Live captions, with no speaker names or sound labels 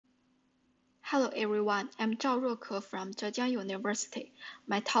Hello everyone, I'm Zhao Ruoke from Zhejiang University.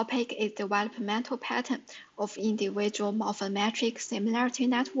 My topic is developmental pattern of individual morphometric similarity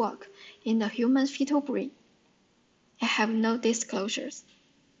network in the human fetal brain. I have no disclosures.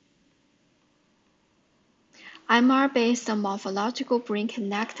 MR-based morphological brain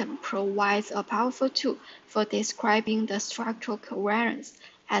connector provides a powerful tool for describing the structural covariance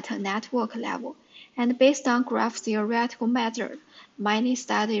at a network level, and based on graph theoretical method, many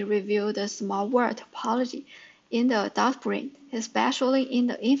studies reveal the small world topology in the adult brain, especially in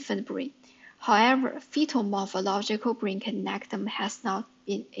the infant brain. However, fetal morphological brain connector has not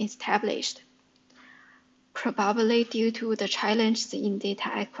been established, probably due to the challenges in data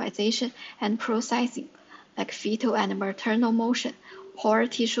acquisition and processing, like fetal and maternal motion, poor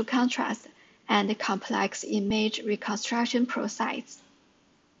tissue contrast, and complex image reconstruction process.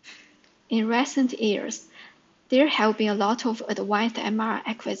 In recent years, there have been a lot of advanced MR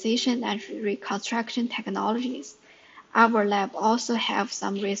acquisition and reconstruction technologies. Our lab also have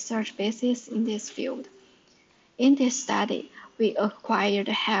some research basis in this field. In this study, we acquired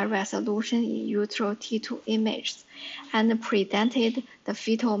high resolution in utero T2 images and presented the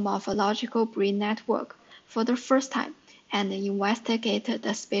fetal morphological brain network for the first time and investigated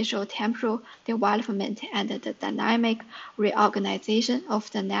the spatial temporal development and the dynamic reorganization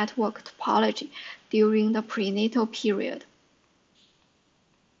of the network topology during the prenatal period.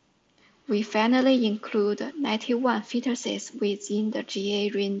 We finally include 91 fetuses within the GA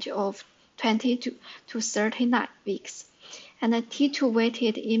range of 22 to 39 weeks, and the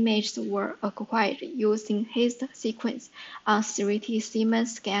T2-weighted images were acquired using hist sequence on 3D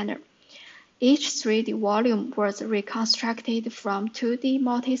Siemens scanner. Each 3D volume was reconstructed from 2D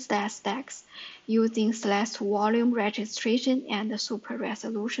multi-stat stacks using select volume registration and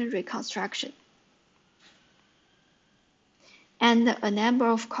super-resolution reconstruction. And a number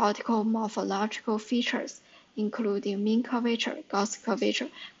of cortical morphological features, including mean curvature, Gauss curvature,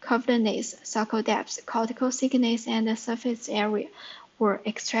 curvedness, sulcal depth, cortical thickness, and surface area, were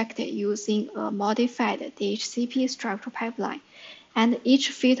extracted using a modified DHCP structural pipeline, and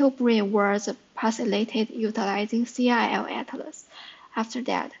each fetal brain was parcellated utilizing CIL atlas. After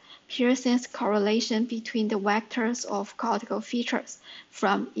that, Pearson's correlation between the vectors of cortical features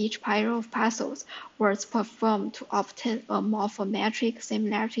from each pair of parcels was performed to obtain a morphometric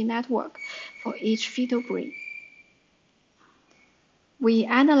similarity network for each fetal brain. We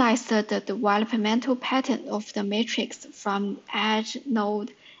analyzed the developmental pattern of the matrix from edge,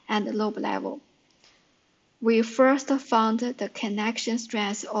 node, and lobe level. We first found the connection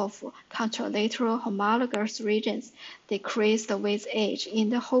strength of contralateral homologous regions decreased with age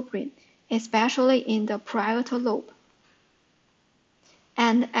in the whole brain, especially in the parietal lobe.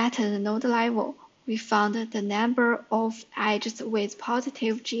 And at the node level, we found the number of edges with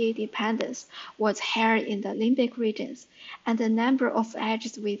positive GA dependence was higher in the limbic regions, and the number of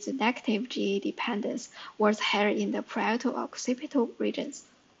edges with negative GA dependence was higher in the parieto-occipital regions.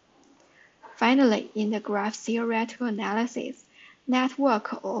 Finally, in the graph theoretical analysis,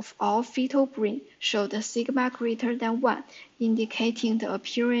 network of all fetal brain showed a sigma greater than 1, indicating the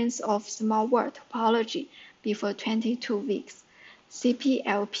appearance of small world topology before 22 weeks.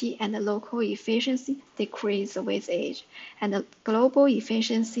 CPLP and local efficiency decreased with age, and global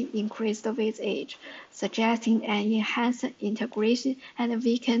efficiency increased with age, suggesting an enhanced integration and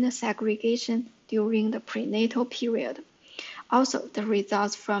weakened segregation during the prenatal period. Also, the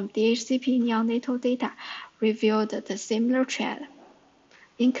results from DHCP neonatal data revealed the similar trend.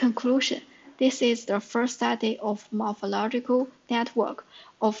 In conclusion, this is the first study of morphological network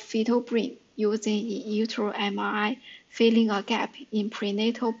of fetal brain using in utero MRI, filling a gap in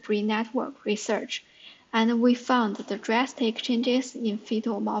prenatal brain network research, and we found the drastic changes in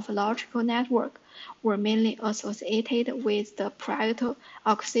fetal morphological network were mainly associated with the parietal,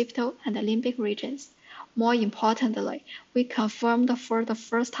 occipital, and limbic regions. More importantly, we confirmed for the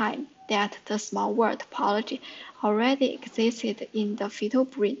first time that the small world topology already existed in the fetal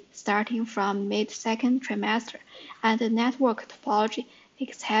brain starting from mid-second trimester, and the network topology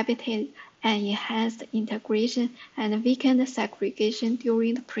exhibited an enhanced integration and weakened segregation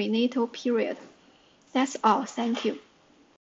during the prenatal period. That's all. Thank you.